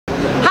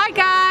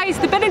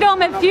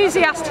Benidorm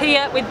enthusiast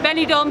here with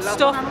Benidorm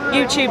Stuff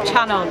YouTube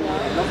channel.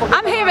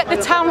 I'm here at the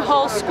Town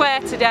Hall Square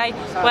today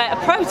where a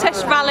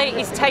protest rally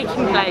is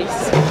taking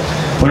place.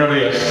 Buenos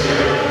días.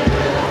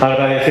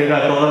 Agradecer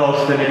a toda la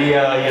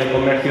hostelería y el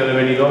comercio de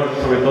Benidorm,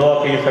 sobre todo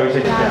a aquellos que habéis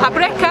hecho.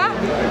 Abreca,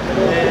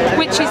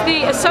 which is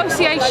the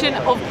Association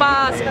of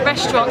Bars,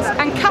 Restaurants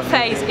and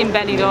Cafes in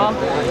Benidorm,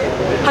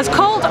 has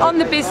called on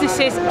the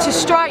businesses to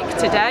strike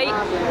today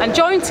and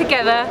join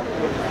together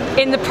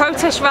in the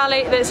protest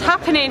rally that's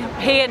happening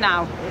here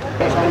now.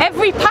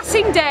 Every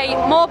passing day,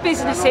 more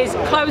businesses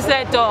close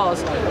their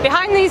doors.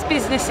 Behind these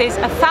businesses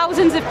are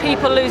thousands of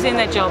people losing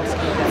their jobs,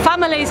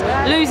 families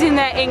losing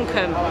their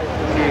income.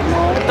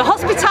 The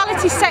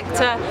hospitality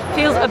sector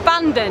feels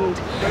abandoned,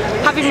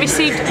 having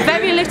received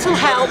very little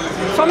help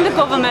from the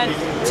government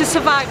to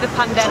survive the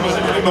pandemic.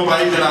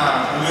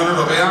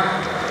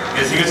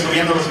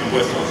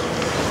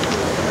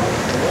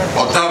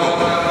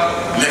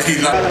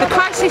 The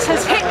crisis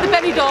has hit the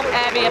Benidorm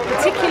area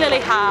particularly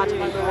hard.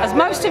 As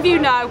most of you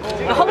know,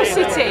 the whole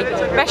city,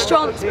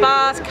 restaurants,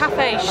 bars,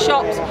 cafes,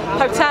 shops,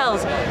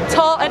 hotels,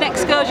 tour and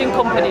excursion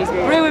companies,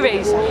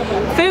 breweries,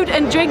 food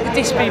and drink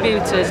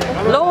distributors,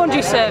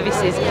 laundry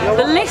services,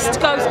 the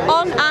list goes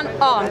on,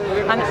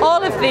 and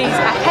all of these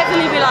are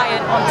heavily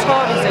reliant on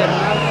tourism,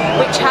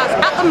 which has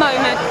at the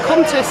moment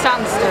come to a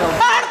standstill.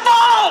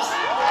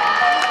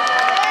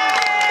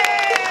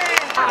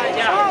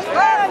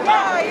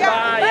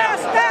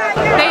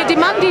 They are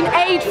demanding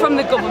aid from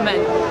the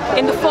government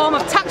in the form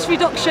of tax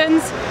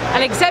reductions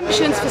and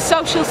exemptions for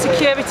social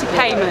security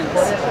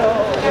payments.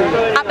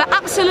 At the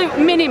absolute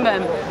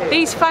minimum,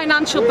 these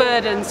financial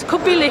burdens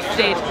could be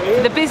lifted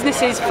for the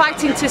businesses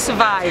fighting to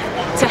survive,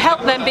 to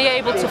help them be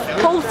able to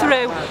pull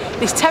through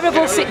this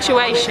terrible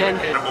situation.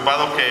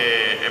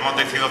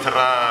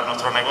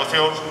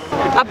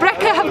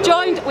 Abreca have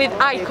joined with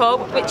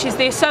ICO, which is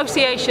the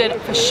Association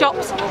for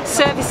Shops,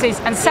 Services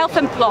and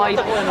Self-Employed,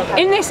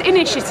 in this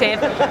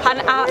initiative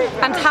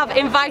and have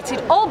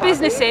invited all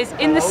businesses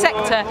in the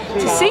sector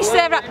to cease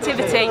their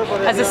activity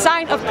as a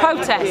sign of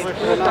protest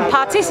and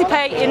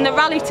participate in the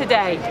rally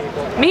today,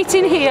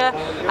 meeting here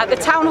at the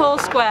Town Hall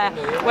Square,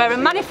 where a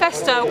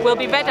manifesto will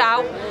be read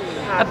out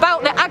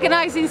about the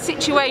agonising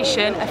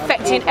situation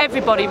affecting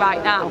everybody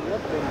right now,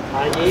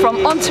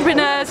 from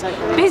entrepreneurs,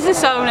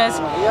 business owners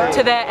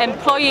to their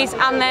employees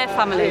and their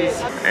families.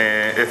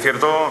 Es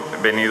cierto,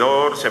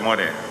 Benidorm se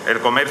muere, el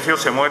comercio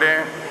se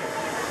muere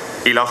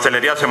y la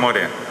hostelería se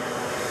muere.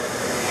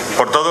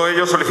 Por todo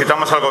ello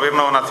solicitamos al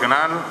Gobierno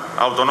nacional,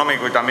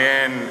 autonómico y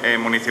también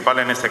municipal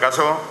en este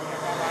caso,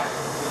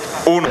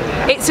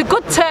 It's a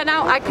good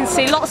turnout. I can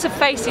see lots of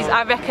faces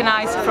I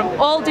recognise from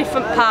all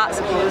different parts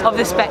of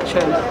the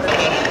spectrum.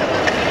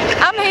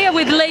 I'm here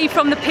with Lee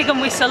from the Pig and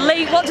Whistle.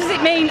 Lee, what does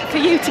it mean for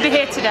you to be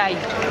here today?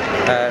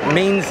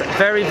 Means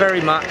very,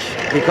 very much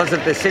because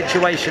of the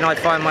situation I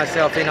find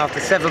myself in after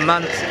 7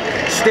 months,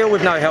 still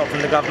with no help from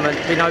the government,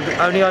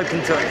 only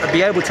open to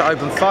be able to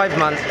open 5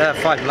 months,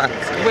 5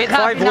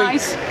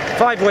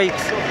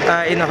 weeks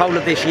in the whole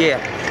of this year.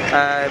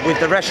 With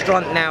the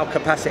restaurant now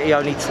capacity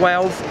only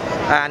 12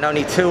 and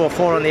only 2 or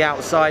 4 on the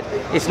outside,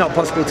 it's not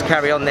possible to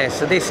carry on there.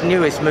 So this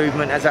newest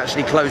movement has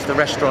actually closed the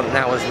restaurant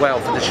now as well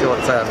for the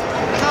short term.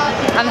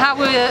 And how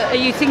are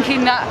you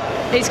thinking that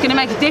it's going to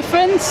make a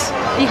difference?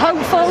 Are you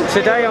hopeful?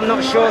 Today I'm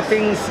not sure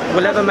things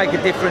will ever make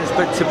a difference,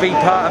 but to be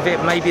part of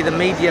it, maybe the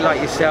media like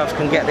yourselves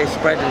can get this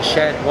spread and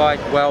shared wide.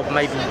 Well,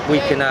 maybe we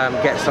can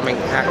get something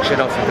action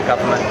off of the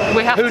government.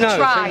 We have to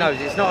try. Who knows?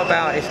 It's not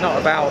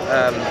about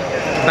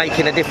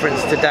making a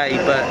difference today,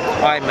 but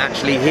I'm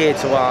actually here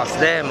to ask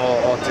them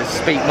or to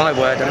speak my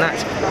word, and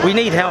that's we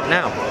need help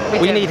now.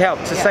 We need help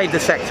to save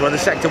the sector, or the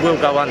sector will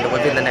go under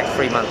within the next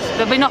 3 months.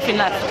 There'll be nothing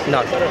left.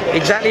 No,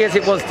 exactly as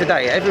it was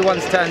today.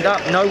 Everyone's turned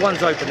up, no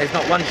one's open. There's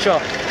not one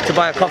shop to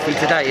buy a coffee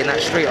today in that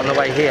street on the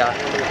way here.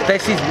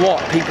 This is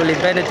what people in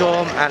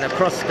Benidorm and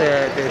across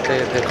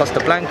the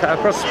Costa Blanca,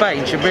 across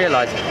Spain, should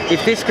realise.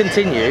 If this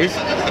continues,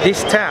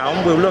 this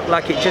town will look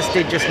like it just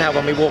did just now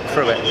when we walked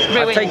through it.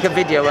 I'll take a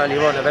video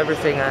earlier on of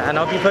everything, and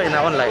I'll be putting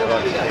that on later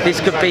on.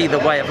 This could be the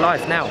way of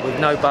life now, with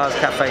no bars,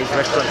 cafes,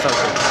 restaurants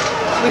open.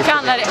 We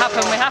can't let it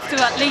happen. We have to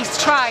at least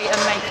try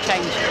and make a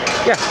change.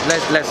 Yeah,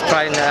 let's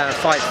try and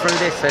fight through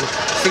this and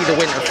see the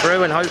winter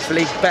through, and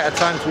hopefully better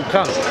times will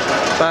come.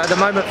 But at the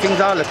moment things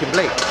are looking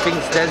bleak.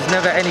 There's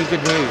never any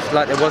good news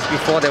like there was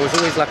before. There was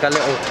always like a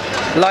little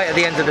light at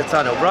the end of the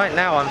tunnel. Right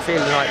now I'm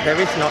feeling like there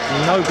is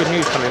no good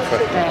news coming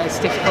through. Yeah, it's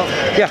difficult.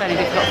 Yeah. Very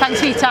difficult. Thanks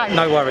for your time.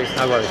 No worries,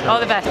 no worries. All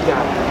the best.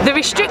 The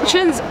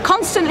restrictions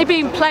constantly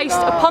being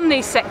placed upon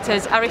these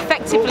sectors are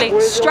effectively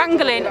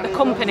strangling the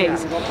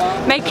companies,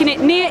 making it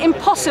near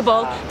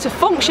impossible to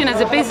function as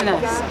a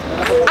business.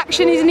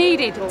 Action is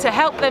needed to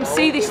help them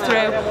see this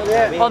through,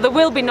 or there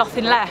will be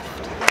nothing left.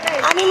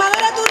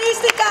 Animadora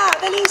turística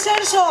del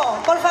Inserso,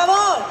 por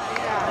favor.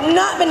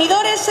 No,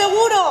 Benidorm es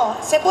seguro,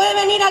 se puede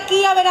venir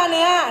aquí a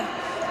veranear.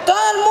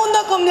 Todo el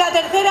mundo con la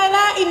tercera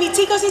edad y mis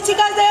chicos y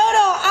chicas de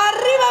oro.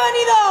 ¡Arriba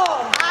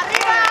Benidorm!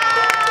 ¡Arriba!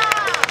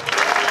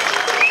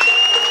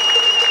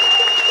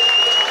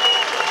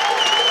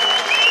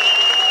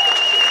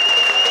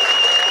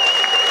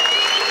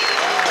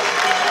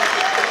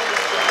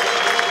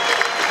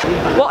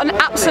 What an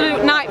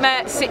absolute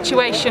nightmare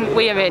situation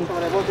we are in.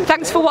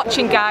 Thanks for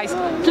watching, guys.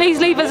 Please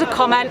leave us a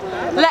comment,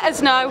 let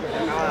us know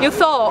your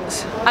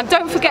thoughts, and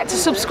don't forget to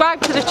subscribe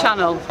to the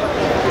channel.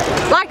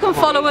 Like and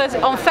follow us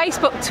on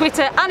Facebook,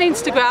 Twitter and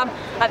Instagram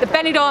at the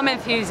Benidorm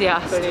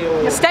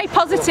Enthusiast. Stay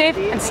positive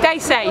and stay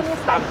safe.